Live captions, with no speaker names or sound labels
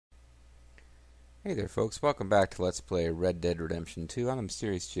Hey there, folks. Welcome back to Let's Play Red Dead Redemption 2. I'm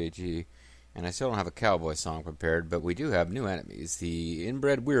Mysterious JG, and I still don't have a cowboy song prepared, but we do have new enemies, the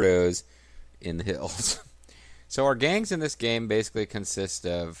inbred weirdos in the hills. So our gangs in this game basically consist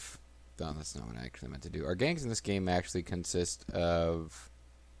of... Oh, that's not what I actually meant to do. Our gangs in this game actually consist of...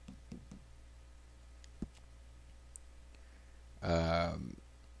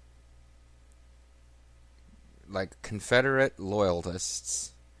 like Confederate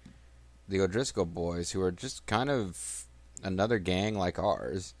loyalists, the O'Driscoll boys, who are just kind of another gang like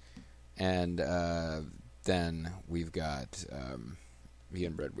ours, and then we've got the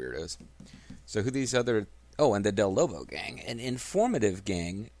inbred weirdos. So who these other... Oh, and the Del Lobo gang, an informative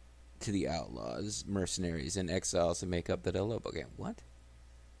gang to the outlaws, mercenaries, and exiles that make up the Del Lobo gang. What?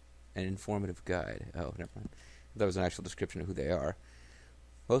 An informative guide. Oh, never mind. That was an actual description of who they are.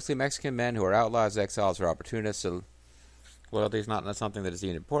 Mostly Mexican men who are outlaws, exiles, or opportunists, so loyalty is not something that is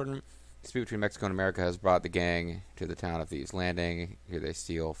deemed important. The dispute between Mexico and America has brought the gang to the town of Thieves Landing. Here they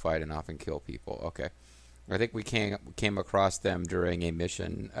steal, fight, and often kill people. Okay. I think we came across them during a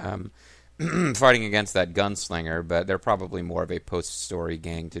mission fighting against that gunslinger, but they're probably more of a post-story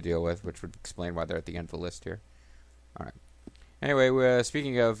gang to deal with, which would explain why they're at the end of the list here. All right. Anyway,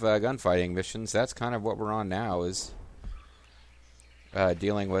 speaking of gunfighting missions, that's kind of what we're on now, is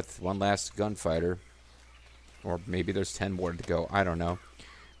dealing with one last gunfighter. Or maybe there's 10 more to go. I don't know.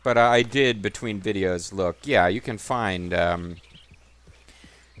 But I did, between videos, look. Yeah, you can find that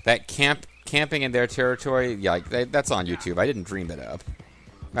camping in their territory. Yeah, that's on YouTube. I didn't dream it up.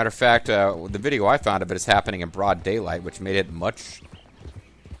 Matter of fact, the video I found of it is happening in broad daylight, which made it much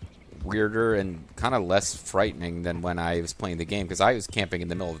weirder and kind of less frightening than when I was playing the game, because I was camping in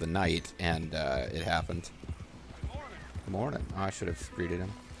the middle of the night, and it happened. Good morning. Oh, I should have greeted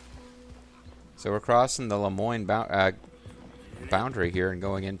him. So we're crossing the Lemoyne boundary here and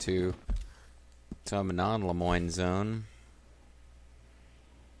going into some non-Lemoyne zone.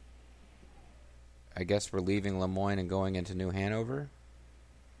 I guess we're leaving Lemoyne and going into New Hanover.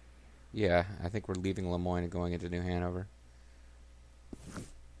 Yeah, I think we're leaving Lemoyne and going into New Hanover.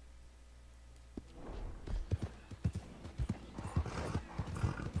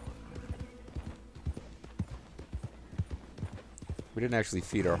 We didn't actually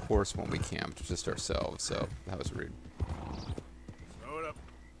feed our horse when we camped, just ourselves, so that was rude.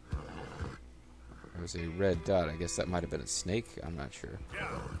 There was a red dot. I guess that might have been a snake. I'm not sure.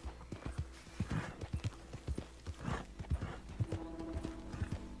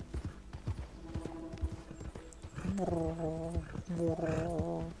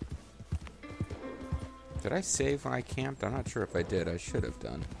 Did I save when I camped? I'm not sure if I did. I should have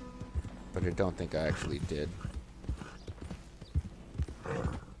done. But I don't think I actually did.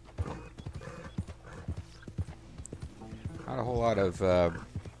 Not a whole lot of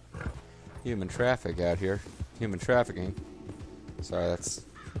human traffic out here. Human trafficking. Sorry, that's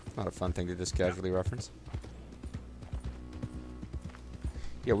not a fun thing to just casually reference.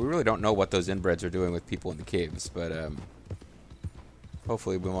 Yeah, we really don't know what those inbreds are doing with people in the caves, but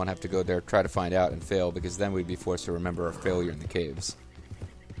hopefully we won't have to go there, try to find out, and fail, because then we'd be forced to remember our failure in the caves.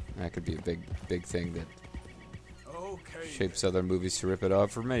 That could be a big thing that shapes other movies to rip it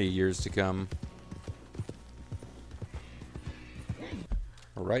off for many years to come.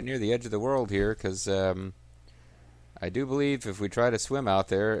 We're right near the edge of the world here, because I do believe if we try to swim out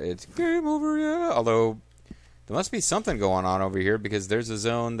there, it's game over, yeah. Although there must be something going on over here, because there's a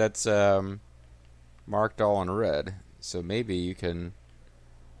zone that's marked all in red. So maybe you can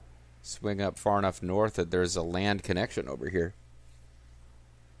swing up far enough north that there's a land connection over here.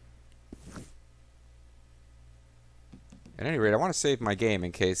 At any rate, I want to save my game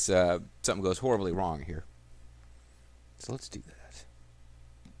in case something goes horribly wrong here. So let's do that.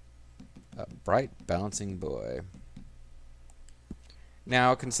 A bright, bouncing boy.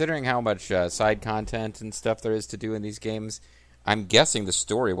 Now, considering how much side content and stuff there is to do in these games, I'm guessing the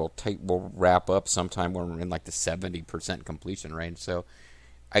story will wrap up sometime when we're in like the 70% completion range. So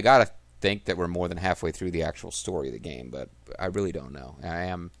I gotta think that we're more than halfway through the actual story of the game, but I really don't know. I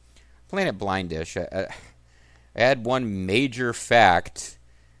am playing it blindish. I had one major fact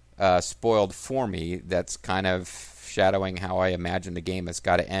spoiled for me that's kind of shadowing how I imagine the game has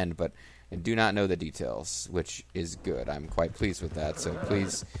got to end, but I do not know the details, which is good. I'm quite pleased with that. So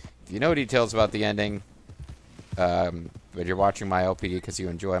please, if you know details about the ending, but you're watching my LPD because you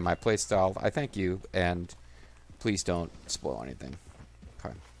enjoy my playstyle, I thank you, and please don't spoil anything.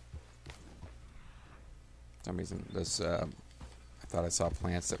 Okay. For some reason, this I thought I saw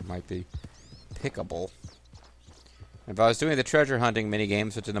plants that might be pickable. If I was doing the treasure hunting mini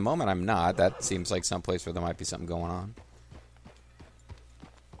games, which in the moment I'm not, that seems like some place where there might be something going on.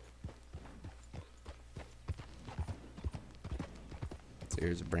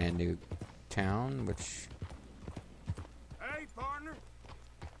 There's a brand new town, which... Hey, partner.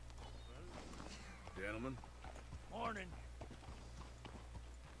 Gentlemen. Morning.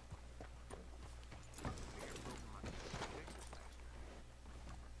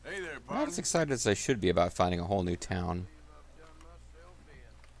 Hey there, partner. Not as excited as I should be about finding a whole new town.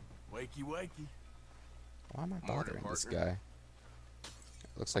 Wakey, wakey. Why am I bothering this guy?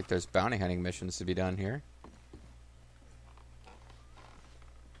 Looks like there's bounty hunting missions to be done here.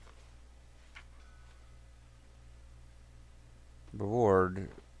 Reward.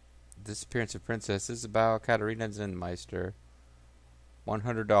 Disappearance of Princess Isabel Katerina Zinmeister.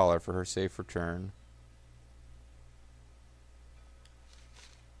 $100 for her safe return.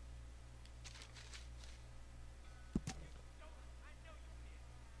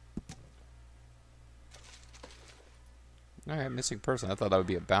 Alright, missing person. I thought that would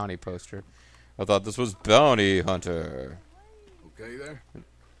be a bounty poster. I thought this was Bounty Hunter. Okay there?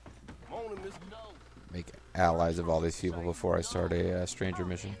 Morning, Miss No. Make allies of all these people before I start a stranger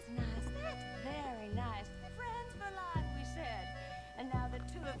mission. That's very nice. Friends for life, we said. And now the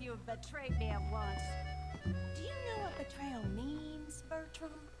two of you have betrayed me at once. Do you know what betrayal means,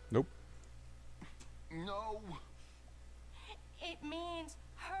 Bertram? Nope. No. It means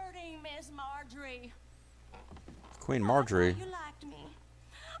hurting Miss Marjorie. Queen Marjorie. You liked me.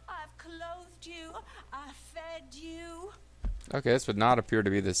 I've clothed you. I've fed you. Okay, this would not appear to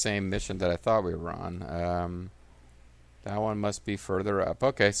be the same mission that I thought we were on. That one must be further up.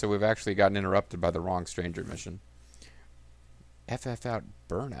 Okay, so we've actually gotten interrupted by the wrong stranger mission. FF out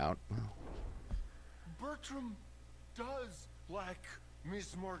burnout. Bertram does like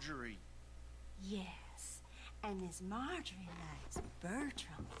Miss Marjorie. Yes, and Miss Marjorie likes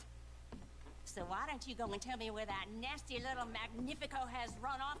Bertram. So why don't you go and tell me where that nasty little Magnifico has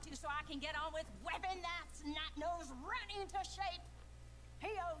run off to so I can get on with whipping that snot-nose right into shape?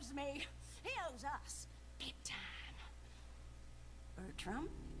 He owes me. He owes us. Big time. Bertram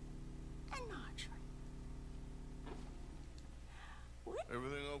and Marjorie. Would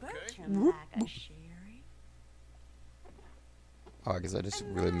Everything okay? Bertram like a sherry? Oh, I guess I just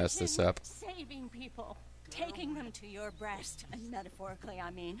really messed this up. Saving people. Taking them to your breast, and metaphorically, I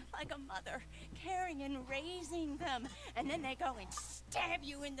mean, like a mother, carrying and raising them, and then they go and stab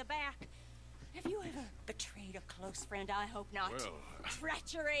you in the back. Have you ever betrayed a close friend? I hope not. Well,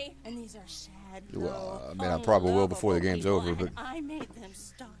 Treachery, and these are sad. Well, low, I mean, I probably will before the unlovable game's people, over, but... and I made them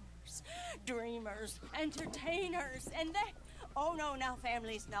stars, dreamers, entertainers, and they... Oh, no, now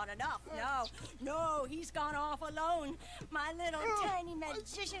family's not enough. No, he's gone off alone. My little tiny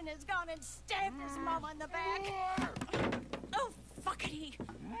magician has gone and stabbed his mama in the back. Oh, fuckity.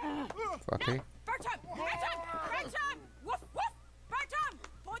 Okay. No, Bertram! Woof, woof! Bertram!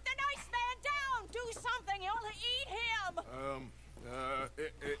 Put the nice man down! Do something, you'll eat him!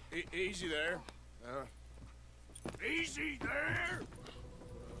 Easy there. Easy there.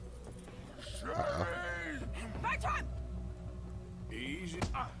 Bertram! Easy.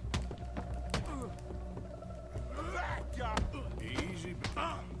 Easy.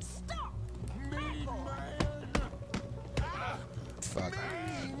 Stop! Fuck.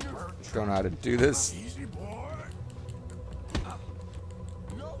 Don't know how to do this. Easy, boy.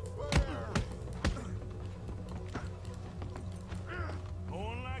 No fair.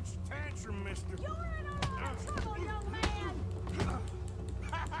 Going like a tantrum, mister. You're in a lot of trouble, young man!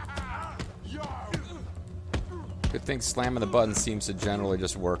 Good thing slamming the button seems to generally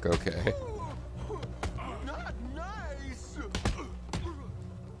just work okay. Not nice.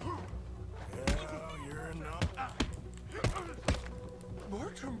 Hell, you're enough.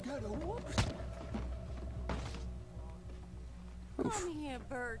 Bertram got a whoops. Come here,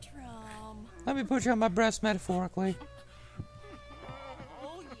 Bertram. Let me put you on my breast metaphorically.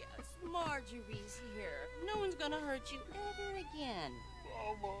 Oh, yes, Marjorie's here. No one's gonna hurt you ever again.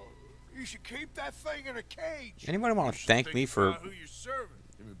 Mama, you should keep that thing in a cage. Anybody want to thank me for... Who you're serving?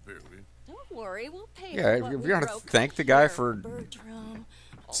 Give me a beer, will you? Don't worry, we'll pay Yeah, for what if we you're gonna broke thank the guy here, for Bertram.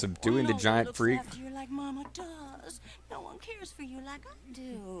 subduing the no one giant looks freak. after you like Mama does. No one cares for you like I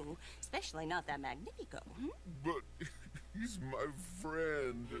do. Especially not that Magnifico. But he's my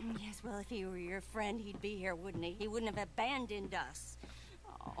friend. Yes, well, if he were your friend, he'd be here, wouldn't he? He wouldn't have abandoned us.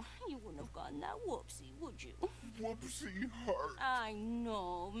 Oh, you wouldn't have gotten that whoopsie, would you? Whoopsie heart. I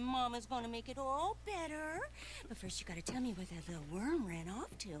know. Mama's gonna make it all better. But first, you gotta tell me where that little worm ran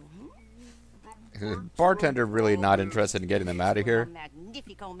off to, The bartender really not interested in getting them out of here. Well,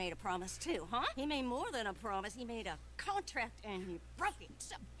 Magnifico made a promise, too, huh? He made more than a promise. He made a contract, and he broke it.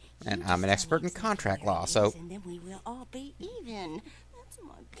 So And you I'm an just expert in gotta contract accept law, it so... is, and then we will all be even. That's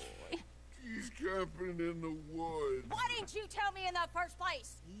my boy. He's camping in the woods. Why didn't you tell me in the first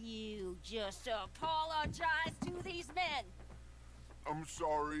place? You just apologize to these men. I'm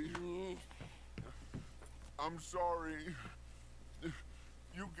sorry. I'm sorry.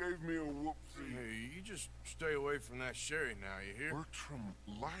 You gave me a whoopsie. Hey, you just stay away from that sherry now, you hear? Bertram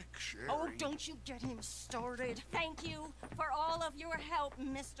like Sherry. Oh, don't you get him started. Thank you for all of your help,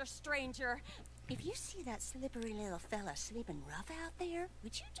 Mr. Stranger. If you see that slippery little fella sleeping rough out there,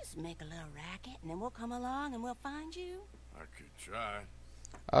 would you just make a little racket and then we'll come along and we'll find you? I could try.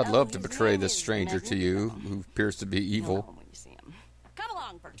 I'd Oh, love to his betray name this is stranger to you, Magneto. who appears to be You'll know evil. him when you see him. Come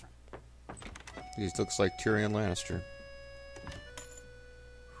along, Bertram. He looks like Tyrion Lannister.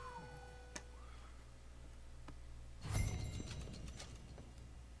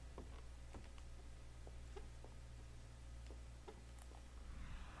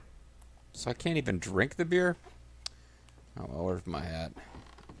 So I can't even drink the beer? Oh, well, where's my hat?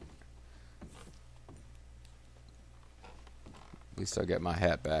 At least I'll get my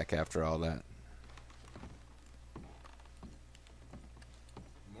hat back after all that.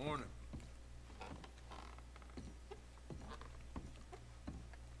 Morning.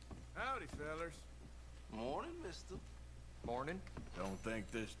 Howdy, fellers. Morning, mister. Morning. Don't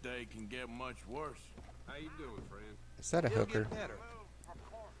think this day can get much worse. How you doing, friend? Is that a It'll hooker? get better.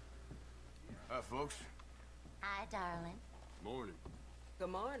 Hi, folks. Hi, darling. Morning. Good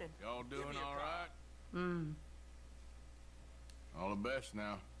morning. Y'all doing all right? Mm. All the best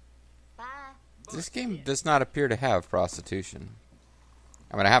now. Bye. This game does not appear to have prostitution.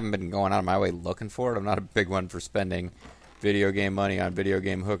 I mean, I haven't been going out of my way looking for it. I'm not a big one for spending video game money on video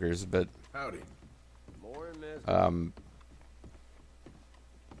game hookers, but Howdy. Morning, mister. Another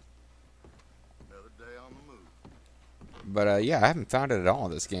day on the move. But yeah, I haven't found it at all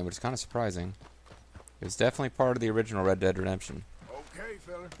in this game, which is kind of surprising. It's definitely part of the original Red Dead Redemption. Okay,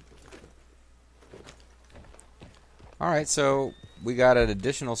 fella. Alright, so we got an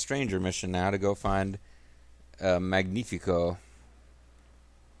additional stranger mission now to go find Magnifico.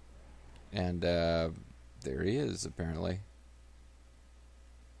 And there he is, apparently.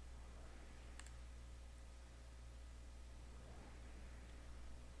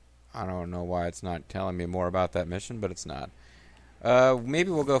 I don't know why it's not telling me more about that mission, but it's not.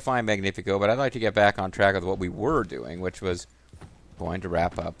 Maybe we'll go find Magnifico, but I'd like to get back on track with what we were doing, which was going to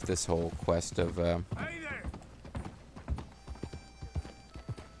wrap up this whole quest of... Hey there!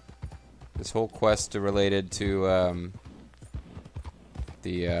 this whole quest related to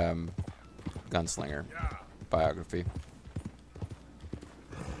the gunslinger biography.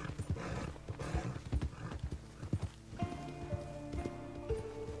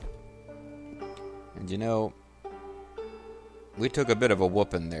 And you know, we took a bit of a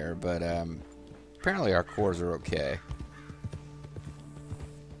whooping there, but apparently our cores are okay.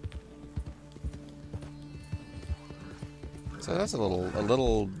 So that's a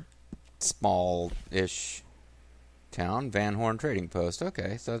little small-ish town, Van Horn Trading Post.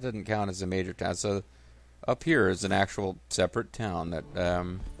 Okay, so it didn't count as a major town. So up here is an actual separate town that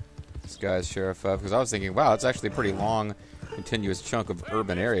this guy's sheriff of. Because I was thinking, wow, it's actually a pretty long, continuous chunk of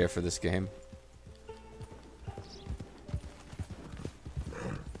urban area for this game.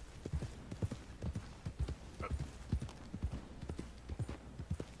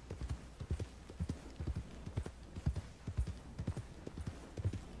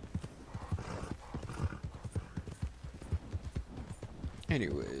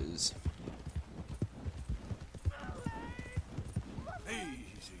 Anyways.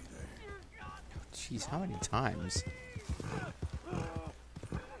 Easy there. Jeez, how many times?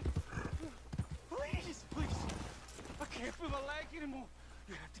 Please, please. I can't feel my leg anymore.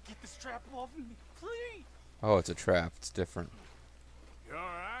 You have to get this trap off of me, please. Oh, it's a trap. It's different. You all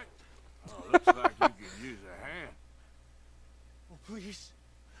right? Oh, looks like you could use a hand. Oh, please.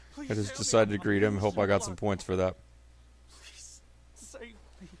 Please. I just help me. decided to I'm greet him. Hope I got some blood. points for that. Please, save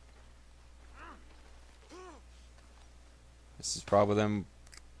me. This is probably them.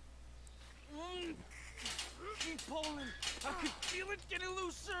 Keep pulling. I can feel it getting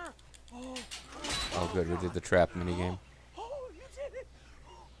looser. Oh. Oh, good. We did the trap minigame. Oh, you did it.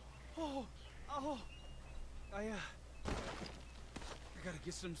 Oh. Oh. I gotta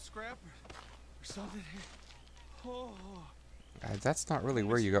get some scrap or something here. Oh. That's not really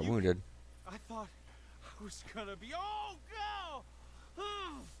where you got wounded. I thought I was gonna be. Oh, go!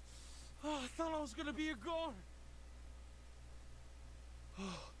 Oh, I thought I was gonna be a goner.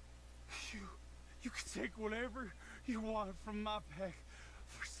 Oh, you can take whatever you want from my pack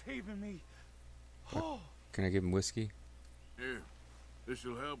for saving me. Oh, Can I give him whiskey? Here.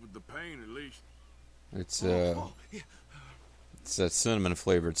 This'll help with the pain at least. It's oh, yeah. It's that cinnamon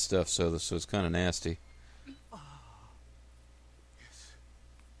flavored stuff, so it's kind of nasty.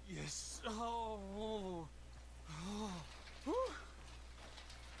 Yes. Oh.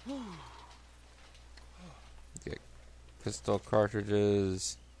 Get pistol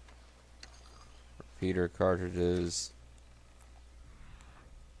cartridges, repeater cartridges.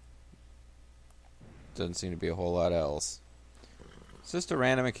 Doesn't seem to be a whole lot else. It's just a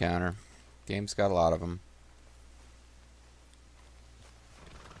random encounter. Game's got a lot of them.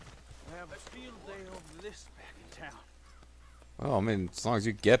 I have a field day over this back in town. Well, I mean, as long as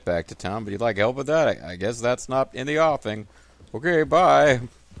you get back to town, but you'd like help with that, I guess that's not in the offing. Okay, bye.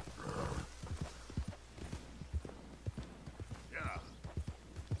 Yeah.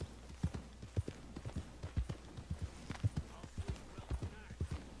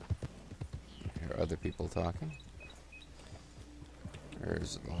 Here are other people talking.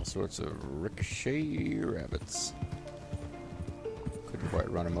 There's all sorts of ricochet rabbits. Couldn't quite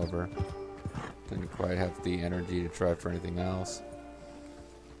run them over. Didn't quite have the energy to try for anything else.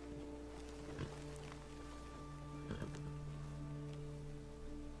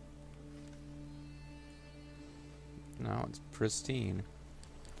 No, it's pristine.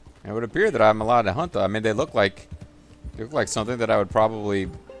 And it would appear that I'm allowed to hunt though. I mean, they look like something that I would probably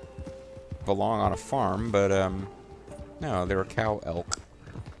belong on a farm, but no, they were cow elk.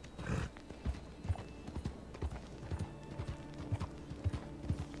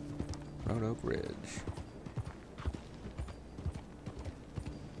 Roanoke Ridge.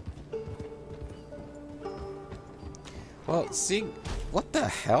 Well, see, what the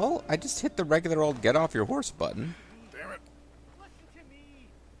hell? I just hit the regular old get off your horse button. Damn it. Listen to me.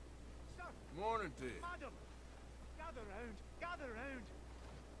 Sir, Morning to you. madam. Gather round.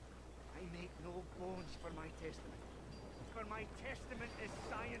 I make no bones for my testament. For my testament is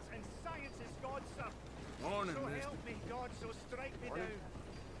science, and science is God, sir. Morning, So mister. help me, God, so strike me down.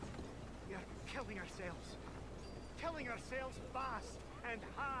 We are killing ourselves. Killing ourselves fast and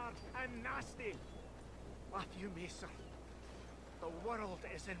hard and nasty. Matthew Mason, the world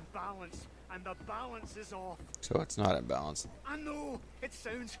is in balance, and the balance is off. So it's not in balance. I know, it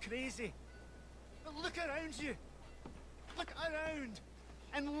sounds crazy. But look around you. Look around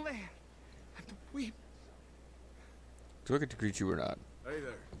and learn and weep. Do I get to greet you or not, Hey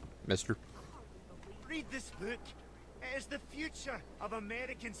there. mister? Read this book. It is the future of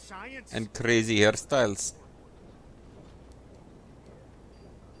American science. And crazy hairstyles.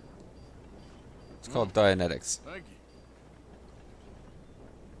 It's called Dianetics. Thank you.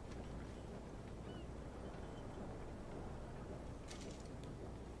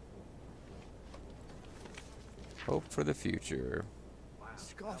 Hope for the future.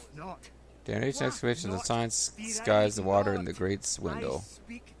 Scoff not. Damnation, Laugh excavation, the not. science, Deride skies, the water, not. and the great I swindle.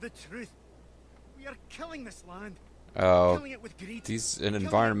 speak the truth. We are killing this land. Oh, Killing it with greed. he's an Killing it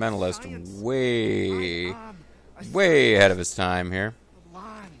with environmentalist science. way, I am a way ahead of his time here. The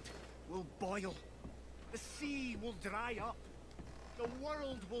land will boil. The sea will dry up. The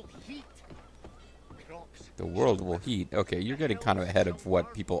world will heat. Crops. The world will heat. Okay, you're getting kind of ahead of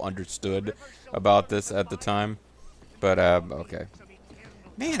what people understood about this at the time. But, okay.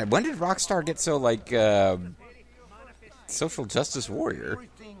 Man, when did Rockstar get so, like, social justice warrior?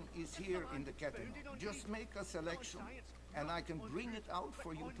 Everything is here in the kettle. Just make a selection, and I can bring it out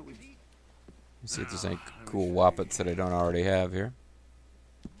for you to eat. Let's see if there's any cool Woppets that I don't already have here.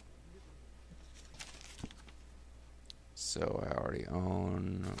 So I already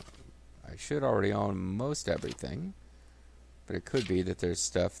own... I should already own most everything. But it could be that there's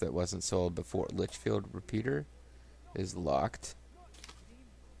stuff that wasn't sold before. Litchfield Repeater is locked.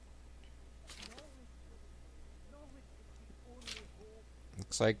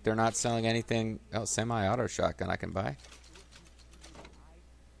 Looks like they're not selling anything. Oh, semi-auto shotgun I can buy.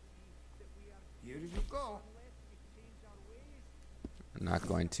 Here you go. I'm not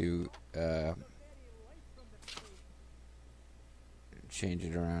going to change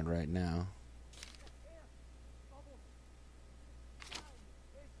it around right now.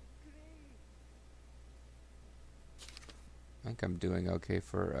 I think I'm doing okay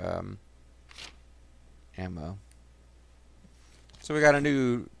for ammo. So we got a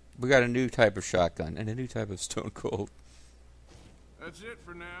new type of shotgun and a new type of Stone Cold. That's it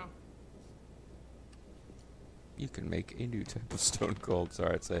for now. You can make a new type of Stone Cold.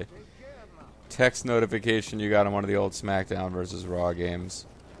 Sorry, I'd say. Text notification you got on one of the old SmackDown versus Raw games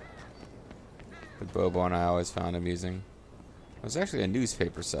that Bobo and I always found amusing. There's actually a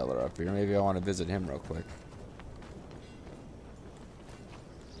newspaper seller up here. Maybe I want to visit him real quick.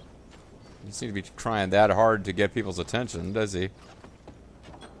 He seems to be trying that hard to get people's attention, does he?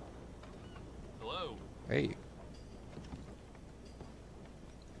 Hello. Hey.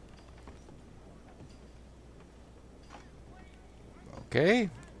 Okay,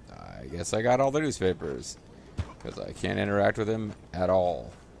 I guess I got all the newspapers. Because I can't interact with him at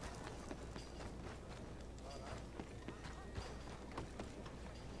all.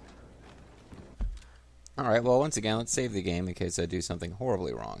 Alright, well, once again, let's save the game in case I do something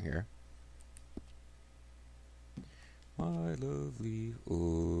horribly wrong here. My lovely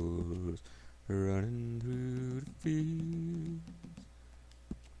oars running through the fields.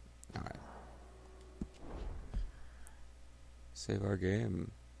 Alright. Save our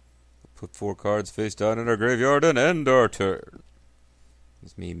game. Put 4 cards face down in our graveyard and end our turn.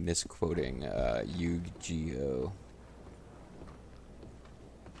 It's me misquoting Yu-Gi-Oh!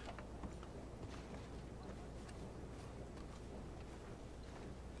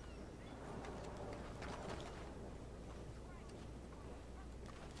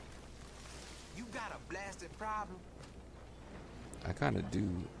 You got a blasted problem? I kind of do.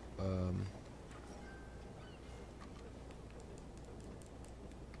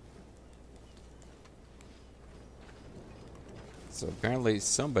 So apparently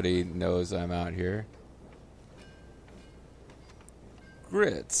somebody knows I'm out here.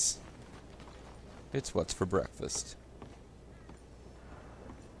 Grits. It's what's for breakfast.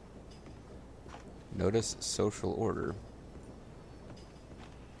 Notice social order.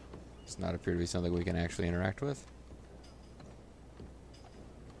 Does not appear to be something we can actually interact with.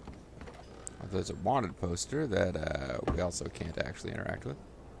 There's a wanted poster that we also can't actually interact with.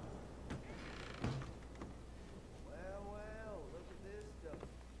 Well, look at this stuff.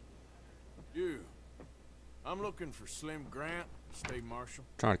 You. I'm looking for Slim Grant, state marshal.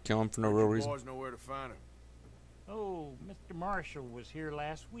 Trying to kill him for no real reason. Boys know where to find him. Oh, Mr. Marshall was here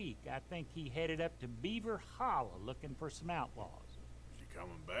last week. I think he headed up to Beaver Hollow looking for some outlaws. Is he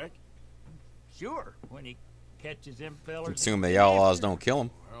coming back? Sure, when he catches them fellers. Assume the outlaws don't kill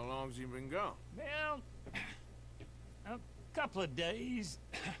him. How long's he been gone? Well, a couple of days.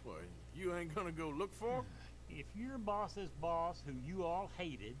 Well, you ain't gonna go look for him? If your boss's boss, who you all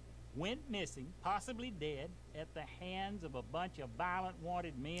hated, went missing, possibly dead, at the hands of a bunch of violent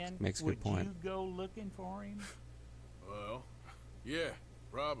wanted men, Makes a would good point. you go looking for him? Well, yeah,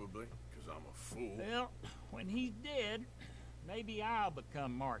 probably, 'cause I'm a fool. Well, when he's dead, maybe I'll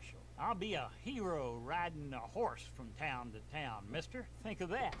become marshal. I'll be a hero riding a horse from town to town, mister. Think of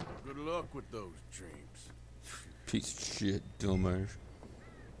that. Good luck with those dreams. Piece of shit, dumbass.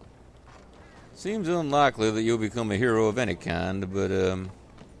 Seems unlikely that you'll become a hero of any kind, but,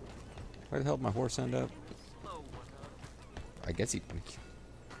 where the hell did my horse end up? I guess he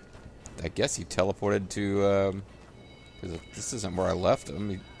teleported to, because this isn't where I left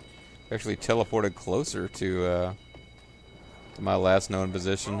him. He actually teleported closer to my last known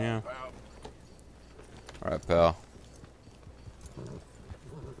position, yeah. Alright, pal.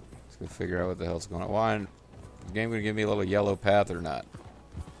 Let's go figure out what the hell's going on. Why is the game gonna give me a little yellow path or not?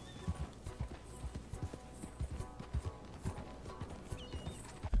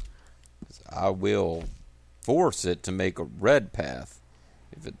 I will force it to make a red path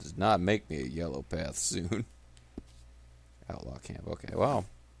if it does not make me a yellow path soon. Outlaw camp. Okay, well,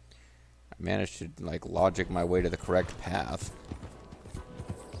 I managed to like logic my way to the correct path.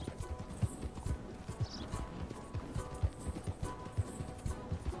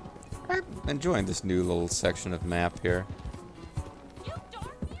 I'm enjoying this new little section of map here. You darn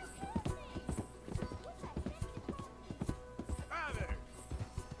near killed me. Hi there.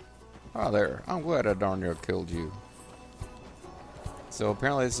 Oh, there. I'm glad I darn near killed you. So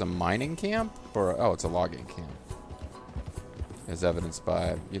apparently this is a mining camp? Or, oh, it's a logging camp. As evidenced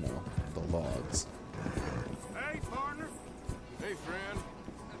by, you know, the logs. Hey, partner. Hey, friend.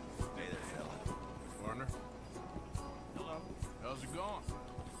 Hey there, fella. Partner. Hello. How's it going?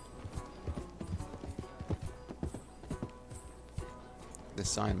 This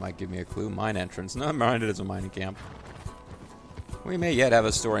sign might give me a clue. Mine entrance. Never mind, it is a mining camp. We may yet have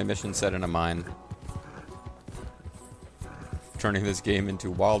a story mission set in a mine. Turning this game into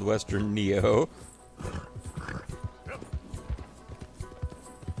Wild Western Neo.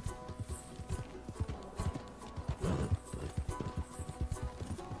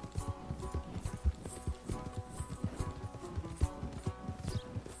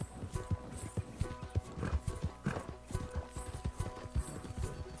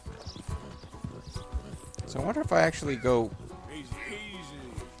 So I wonder if I actually go... Easy, easy.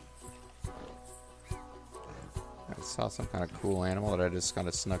 I saw some kind of cool animal that I just kind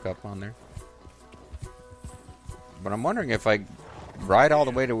of snuck up on there. But I'm wondering if I ride all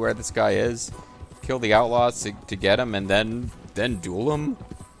the way to where this guy is, kill the outlaws to get him, and then duel him.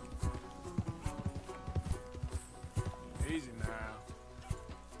 Easy now.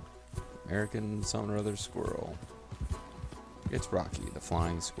 American something or other squirrel. It's Rocky, the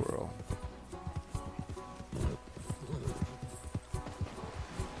flying squirrel.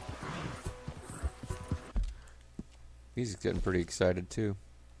 He's getting pretty excited too.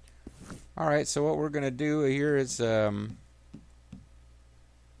 Alright, so what we're going to do here is I'm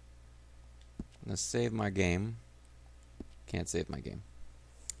going to save my game. Can't save my game.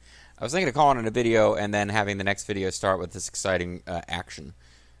 I was thinking of calling it a video and then having the next video start with this exciting action,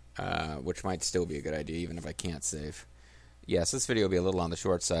 which might still be a good idea even if I can't save. Yes, this video will be a little on the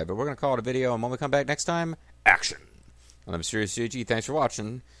short side, but we're going to call it a video, and when we come back next time, action! I'm Mysterious JG. Thanks for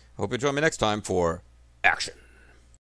watching. I hope you'll join me next time for action.